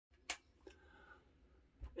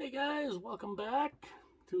Hey guys, welcome back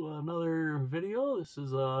to another video. This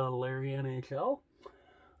is Larry NHL.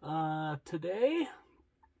 Today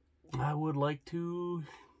I would like to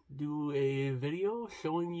do a video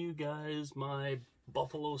showing you guys my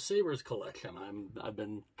Buffalo Sabres collection. I've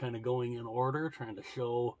been kind of going in order, trying to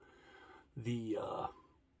show the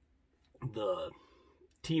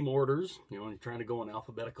team orders. You know, I'm trying to go in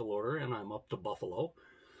alphabetical order, and I'm up to Buffalo.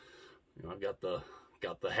 You know, I've got the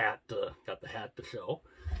hat to show.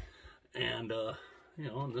 And you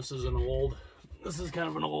know, and this is kind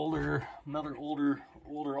of an older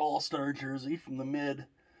all-star jersey from the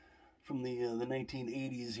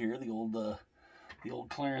 1980s here, the old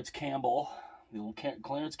Clarence Campbell,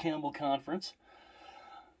 Clarence Campbell conference.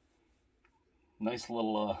 Nice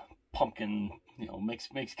little pumpkin, you know, makes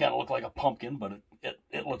kind of look like a pumpkin, but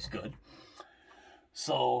it looks good.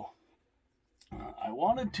 So I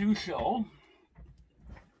wanted to show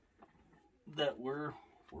that we're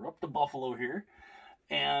up to Buffalo here,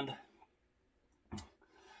 and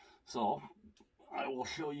so I will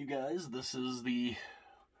show you guys. This is the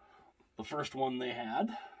first one they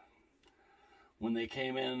had when they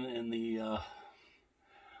came in the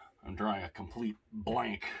I'm drawing a complete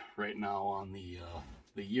blank right now on the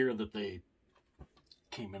year that they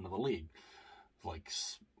came into the league. Like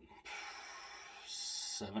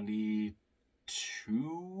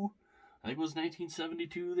 72, I think it was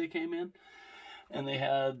 1972 they came in. And they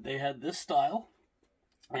had this style,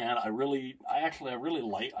 and I really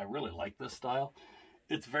like this style.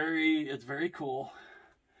 It's very cool.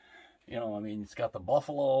 You know, I mean, it's got the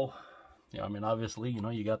Buffalo. You know, I mean, obviously, you know,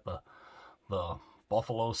 you got the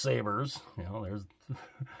Buffalo Sabres. You know, there's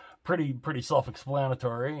pretty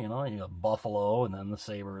self-explanatory. You know, you got Buffalo and then the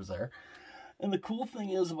Sabres there. And the cool thing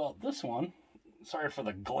is about this one, sorry for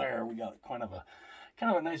the glare, we got kind of a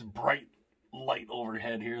nice bright light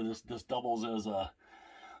overhead here. This doubles as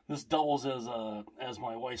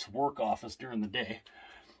my wife's work office during the day.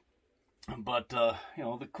 But you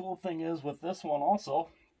know, the cool thing is with this one also,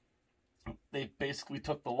 they basically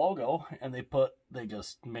took the logo and they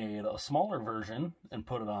just made a smaller version and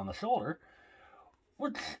put it on the shoulder,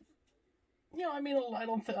 which, you know, I mean, I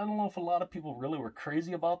don't know if a lot of people really were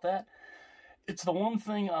crazy about that. It's the one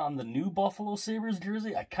thing on the new Buffalo Sabres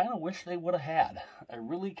jersey I kind of wish they would have had. I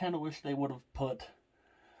really kind of wish they would have put,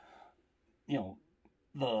 you know,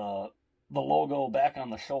 the logo back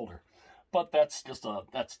on the shoulder. But that's just a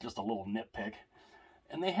little nitpick.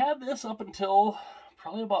 And they had this up until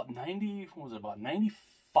probably about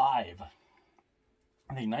 95.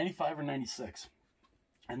 I think 95 or 96.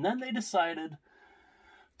 And then they decided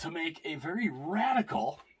to make a very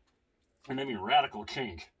radical, and I mean radical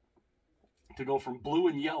change, to go from blue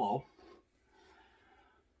and yellow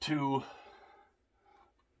to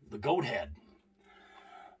the goat head.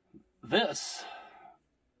 This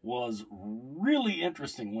was really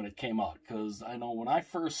interesting when it came out, because I know when I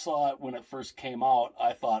first saw it, when it first came out,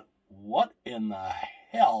 I thought, what in the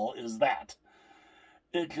hell is that?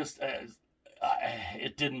 It just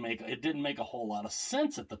it didn't make a whole lot of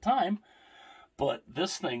sense at the time, but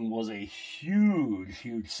this thing was a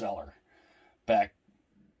huge seller back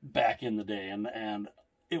in the day, and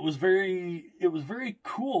it was very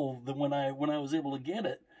cool that when I was able to get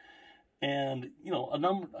it. And you know, a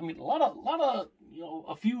lot of you know,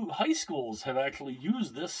 a few high schools have actually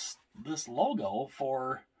used this logo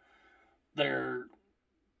for their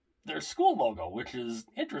school logo, which is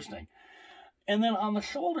interesting. And then on the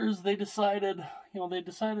shoulders, they decided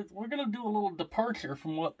we're going to do a little departure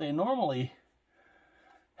from what they normally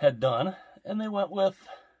had done, and they went with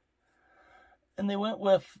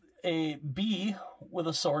a B with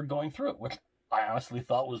a sword going through it, which I honestly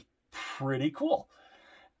thought was pretty cool.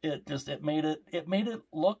 It made it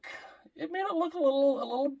look a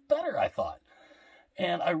little better, I thought.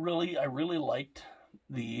 And I really liked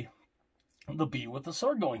the B with the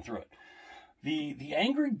sword going through it. The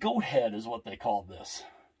angry goat head is what they called this.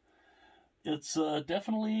 It's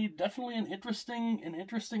definitely an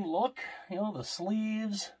interesting look. You know, the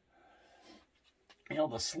sleeves. You know,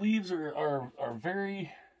 the sleeves were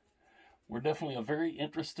definitely a very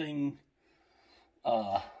interesting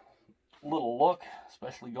little look,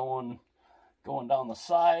 especially going down the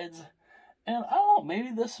sides. And I don't know,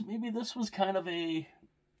 maybe this was kind of a,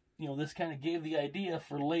 you know, this kind of gave the idea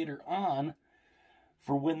for later on,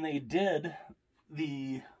 for when they did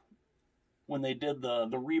the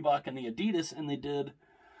Reebok and the Adidas, and they did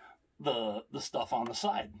the stuff on the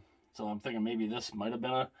side. So I'm thinking maybe this might have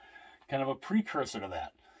been a kind of a precursor to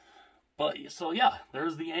that. But so yeah,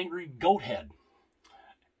 there's the angry goat head.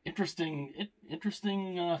 Interesting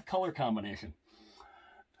color combination.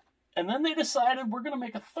 And then they decided we're going to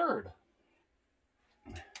make a third.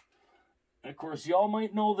 of course, y'all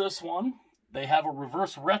might know this one. They have a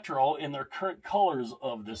reverse retro in their current colors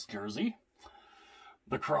of this jersey.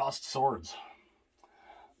 The crossed swords.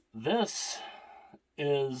 This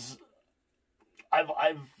is, I've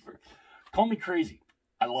call me crazy.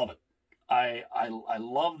 I love it. I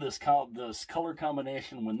love this color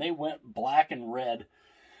combination when they went black and red,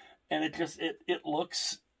 and it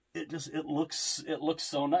looks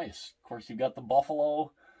so nice. Of course, you've got the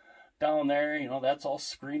buffalo down there, you know, that's all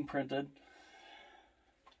screen printed.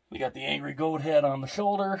 We got the angry goat head on the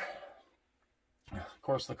shoulder. Of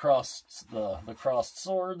course, the crossed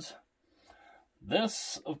swords.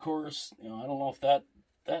 This, of course, you know, I don't know if that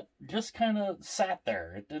just kind of sat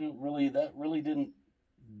there. It didn't really, that really didn't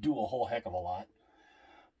do a whole heck of a lot.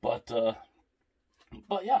 But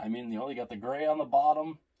yeah, I mean, you know, they got the gray on the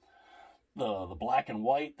bottom, the black and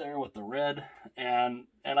white there with the red, and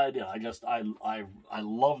I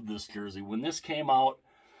loved this jersey. When this came out,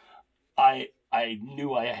 I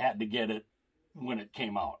knew I had to get it when it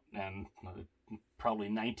came out, and probably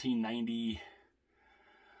 1990,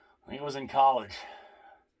 I think it was in college,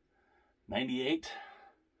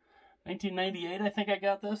 1998, I think I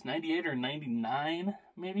got this, 98 or 99,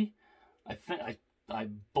 maybe. I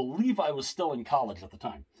believe I was still in college at the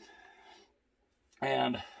time.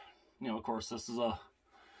 And, you know, of course, this is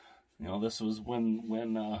this was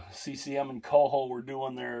when CCM and Coho were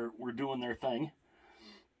doing their thing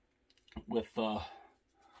with, the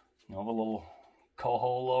little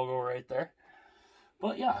Coho logo right there.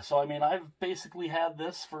 But yeah, so I mean, I've basically had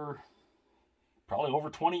this for probably over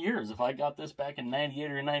 20 years. If I got this back in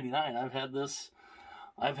 98 or 99, I've had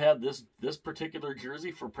this particular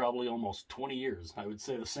jersey for probably almost 20 years. I would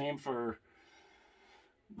say the same for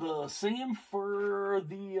the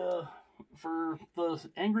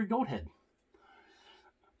angry goat head.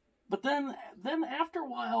 But then after a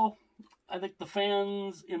while, I think the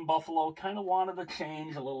fans in Buffalo kind of wanted to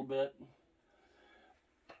change a little bit.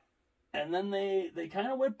 And then they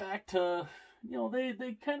kind of went back to, you know, they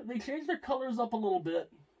changed their colors up a little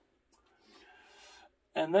bit.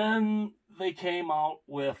 And then they came out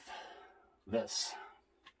with this.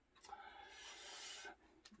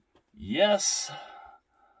 Yes,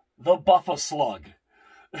 the Buffalo Slug.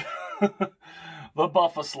 The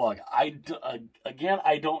Buffalo Slug. Again,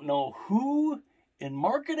 I don't know who in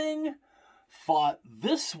marketing thought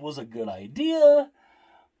this was a good idea,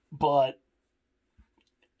 but...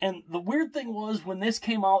 And the weird thing was, when this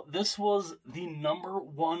came out, this was the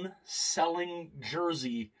 #1 selling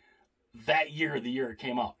jersey that year, the year it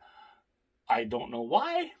came out. I don't know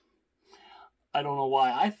why. I don't know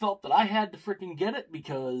why I felt that I had to freaking get it,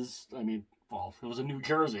 because, I mean, well, it was a new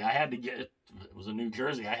jersey. I had to get it. It was a new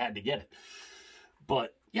jersey. I had to get it.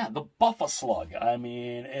 But, yeah, the Buffalo Slug. I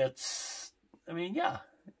mean, yeah.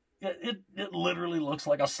 It literally looks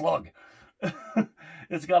like a slug.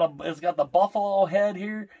 It's got the buffalo head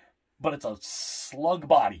here, but it's a slug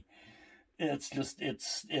body. It's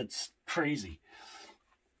crazy.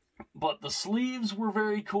 But the sleeves were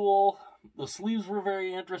very cool. The sleeves were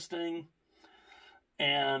very interesting.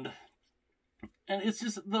 And it's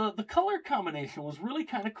just, the color combination was really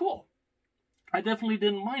kind of cool. I definitely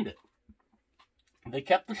didn't mind it. They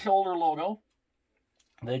kept the shoulder logo.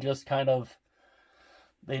 They just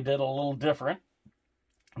they did a little different.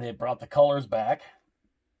 They brought the colors back.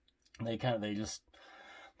 They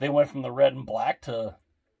went from the red and black to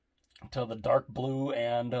the dark blue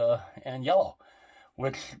and yellow,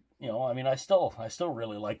 which, you know, I mean, I still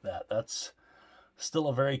really like that. That's still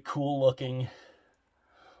a very cool looking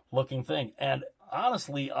thing. And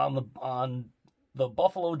honestly, on the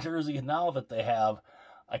Buffalo jersey now that they have,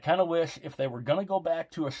 I kind of wish, if they were gonna go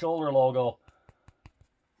back to a shoulder logo,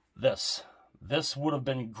 this would have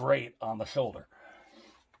been great on the shoulder.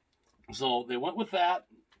 So they went with that.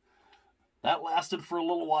 That lasted for a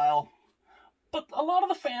little while. But a lot of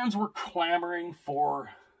the fans were clamoring for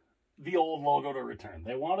the old logo to return.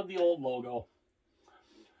 They wanted the old logo.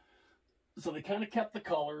 So they kind of kept the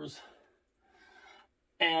colors.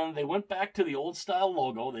 And they went back to the old style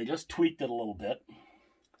logo. They just tweaked it a little bit.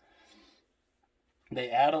 They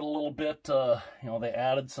added a little bit, they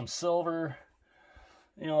added some silver.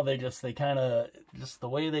 You know, they kind of, just the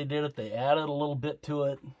way they did it, they added a little bit to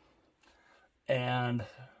it. And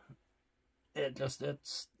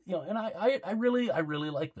it's, you know, and I really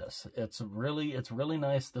like this. It's really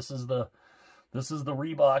nice. This is the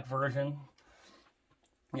Reebok version.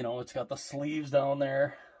 You know, it's got the sleeves down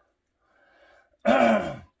there.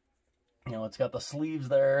 You know, it's got the sleeves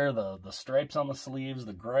there, the stripes on the sleeves,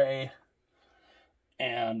 the gray.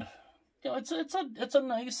 And, you know, it's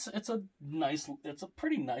a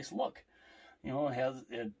pretty nice look. You know, it has,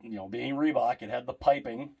 you know, being Reebok, it had the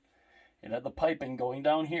piping. It had the piping going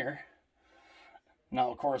down here.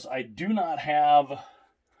 Now, of course, I do not have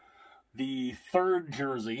the third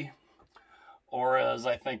jersey, or as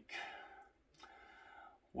I think,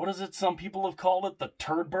 what is it? Some people have called it the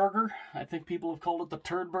Turd Burger. I think people have called it the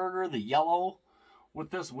Turd Burger, the yellow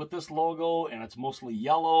with this logo, and it's mostly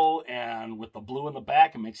yellow and with the blue in the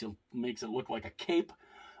back. It makes it look like a cape.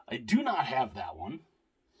 I do not have that one.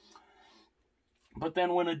 But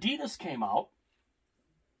then when Adidas came out,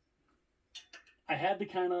 I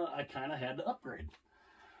kind of had to upgrade.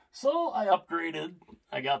 So I upgraded.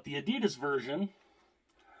 I got the Adidas version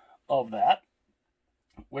of that,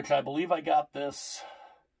 which I believe I got this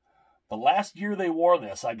the last year they wore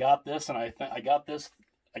this. I got this, and I got this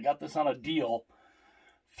on a deal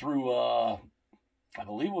through I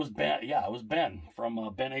believe it was Ben. Yeah, it was Ben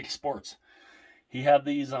from Ben H Sports. He had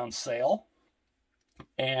these on sale,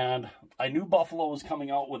 and I knew Buffalo was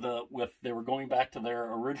coming out with they were going back to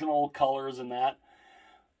their original colors and that,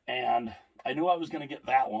 and I knew I was going to get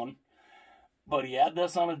that one, but he had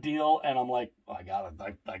this on a deal, and I'm like, I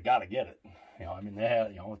gotta get it. You know, I mean, they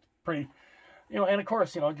had, you know, it's pretty, you know, and of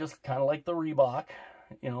course, you know, just kind of like the Reebok,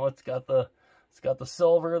 you know, it's got the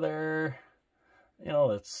silver there, you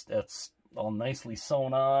know, it's all nicely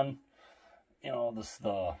sewn on, you know,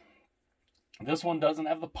 this one doesn't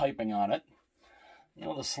have the piping on it. You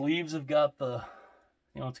know, the sleeves have got the,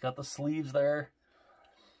 you know, it's got the sleeves there.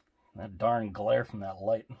 That darn glare from that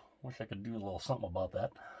light. Wish I could do a little something about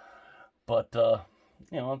that. But,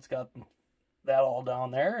 you know, it's got that all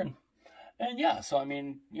down there. And yeah, so, I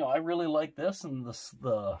mean, you know, I really like this. And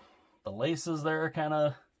the laces there kind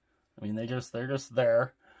of, I mean, they're just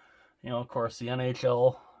there. You know, of course, the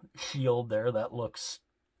NHL shield there, that looks,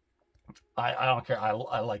 I don't care. I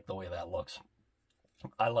like the way that looks.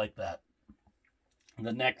 I like that.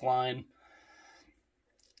 The neckline,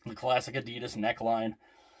 the classic Adidas neckline.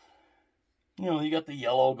 You know, you got the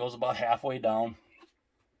yellow, goes about halfway down.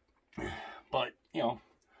 But, you know,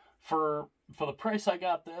 for the price I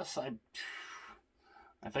got this, I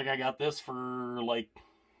think I got this for like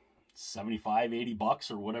 75, 80 bucks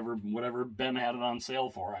or whatever Ben had it on sale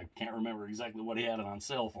for. I can't remember exactly what he had it on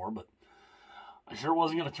sale for, but I sure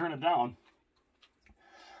wasn't going to turn it down.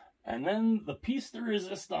 And then the piece de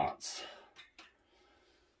resistance.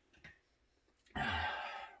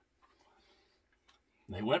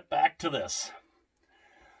 They went back to this.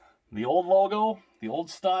 The old logo, the old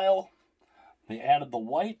style. They added the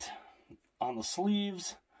white on the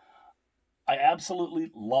sleeves. I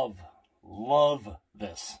absolutely love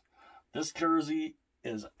this. This jersey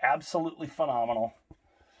is absolutely phenomenal.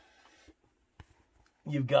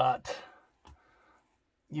 You've got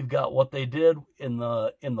what they did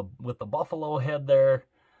with the buffalo head there,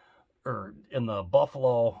 or in the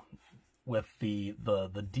buffalo with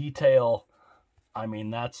the detail. I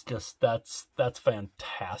mean, that's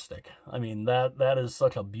fantastic. I mean, that is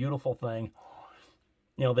such a beautiful thing.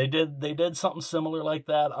 You know, they did something similar like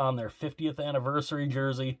that on their 50th anniversary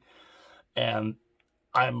jersey, and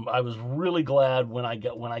I was really glad when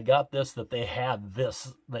I got this that they had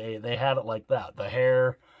this. They had it like that. The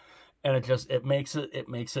hair, and it makes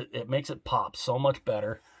it pop so much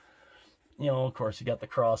better. You know, of course, you got the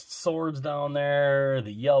crossed swords down there,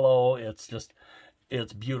 the yellow. It's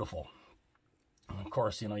beautiful. And of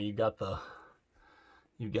course, you know, you got the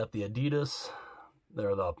Adidas.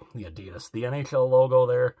 There, the NHL logo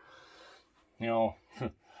there. You know,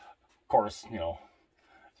 of course, you know,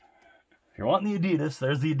 if you're wanting the Adidas,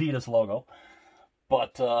 there's the Adidas logo.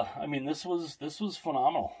 But I mean, this was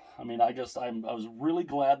phenomenal. I mean, I was really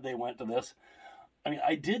glad they went to this. I mean,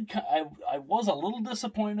 I was a little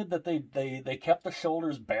disappointed that they kept the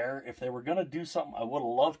shoulders bare. If they were gonna do something, I would have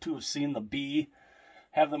loved to have seen the B,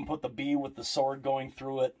 have them put the B with the sword going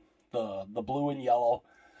through it, the blue and yellow.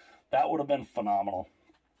 That would have been phenomenal.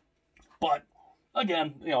 But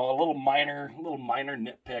again, you know, a little minor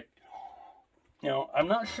nitpick. You know, I'm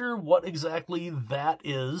not sure what exactly that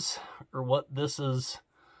is, or what this is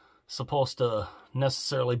supposed to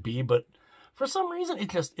necessarily be, but for some reason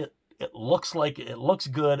it looks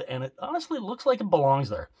good, and it honestly looks like it belongs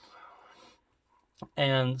there.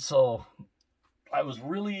 And so I was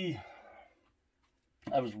really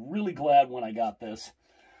glad when I got this.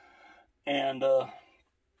 And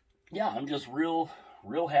yeah, I'm just real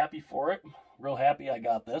happy for it. Real happy I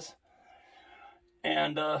got this.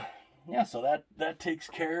 And yeah, so that takes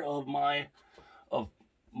care of my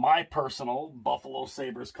personal Buffalo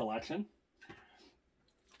Sabres collection.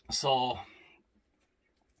 So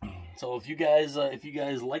if you guys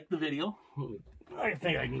like the video, I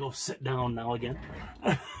think I can go sit down now again.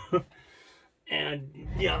 And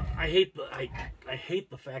yeah, I hate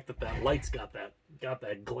the fact that that light's got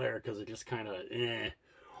that glare, because it just kind of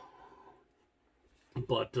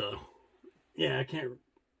But yeah, I can't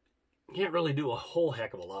really do a whole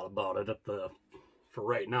heck of a lot about it for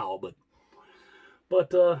right now.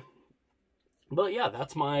 But yeah,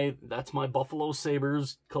 that's my Buffalo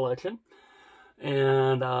Sabres collection,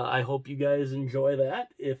 and I hope you guys enjoy that.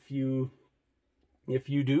 If you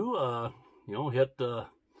do, you know,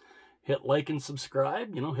 hit like and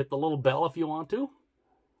subscribe. You know, hit the little bell if you want to.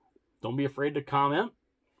 Don't be afraid to comment.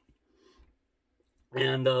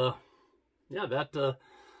 And yeah,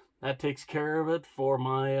 that takes care of it for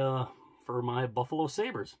my Buffalo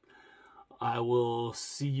Sabres. I will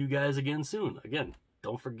see you guys again soon. Again,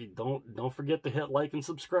 don't forget to hit like and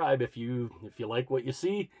subscribe if you like what you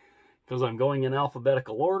see, because I'm going in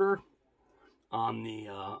alphabetical order on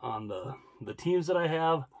the teams that I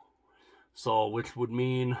have. So, which would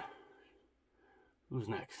mean, who's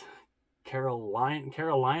next?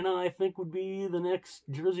 Carolina, I think, would be the next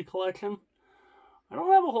jersey collection. I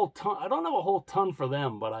don't have a whole ton for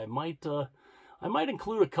them, but I might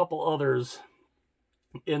include a couple others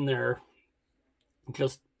in there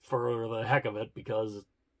just for the heck of it, because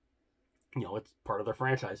you know, it's part of their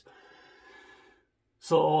franchise.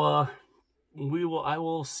 So I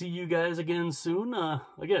will see you guys again soon.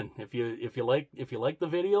 Again, if you like the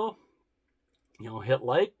video, you know, hit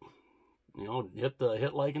like, you know,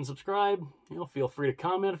 hit like and subscribe. You know, feel free to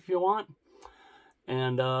comment if you want,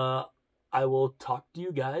 and I will talk to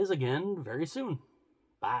you guys again very soon.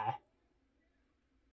 Bye.